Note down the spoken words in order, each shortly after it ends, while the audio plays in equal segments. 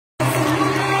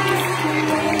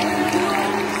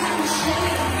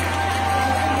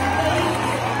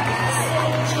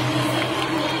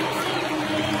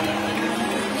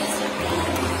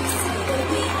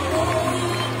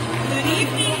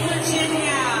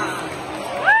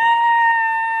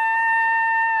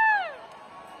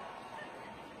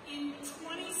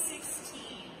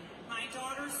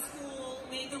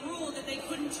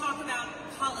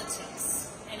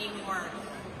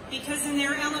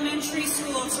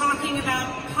talking about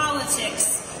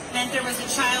politics meant there was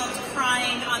a child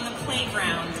crying on the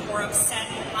playground or upset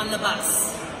on the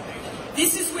bus.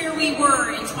 This is where we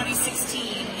were in 2016,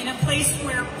 in a place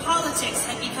where politics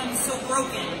had become so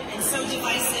broken and so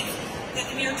divisive that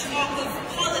the mere talk of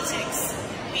politics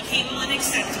became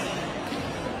unacceptable.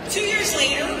 2 years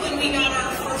later, when we got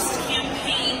our first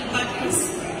campaign buttons,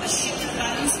 a sheet of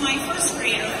buttons, my first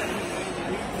grader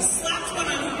slapped one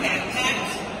on her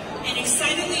backpack and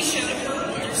excitedly showed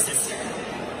her older sister.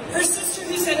 Her sister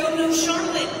who said, "Oh no,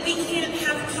 Charlotte, we can't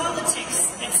have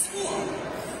politics at school."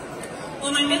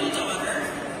 Well, my middle daughter,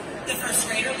 the first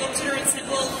grader, looked at her and said,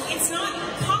 "Well, it's not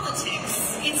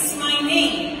politics, it's my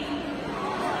name."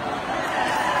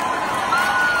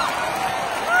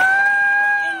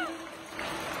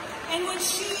 And what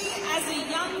she, as a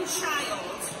young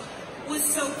child, was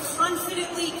so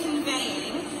confidently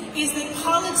conveying is that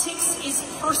politics is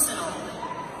personal.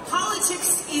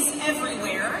 Politics is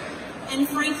everywhere, and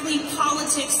frankly,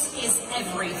 politics is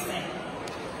everything.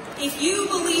 If you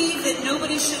believe that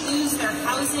nobody should lose their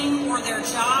housing or their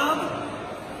job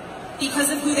because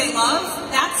of who they love,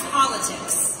 that's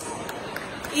politics.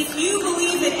 If you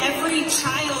believe that every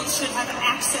child should have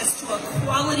access to a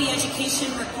quality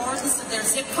education regardless of their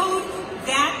zip code,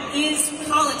 that is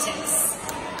politics.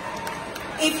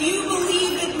 If you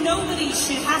believe that nobody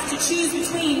should have to choose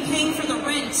between paying for the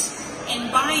rent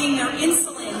and buying their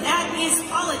insulin, that is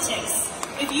politics.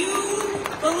 If you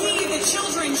believe that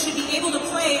children should be able to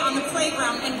play on the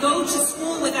playground and go to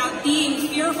school without being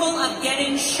fearful of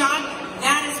getting shot,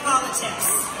 that is politics.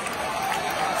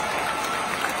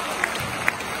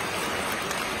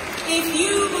 If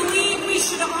you believe we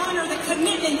should honor the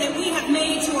commitment that we have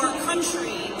made to our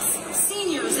country,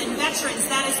 seniors and veterans,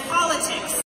 that is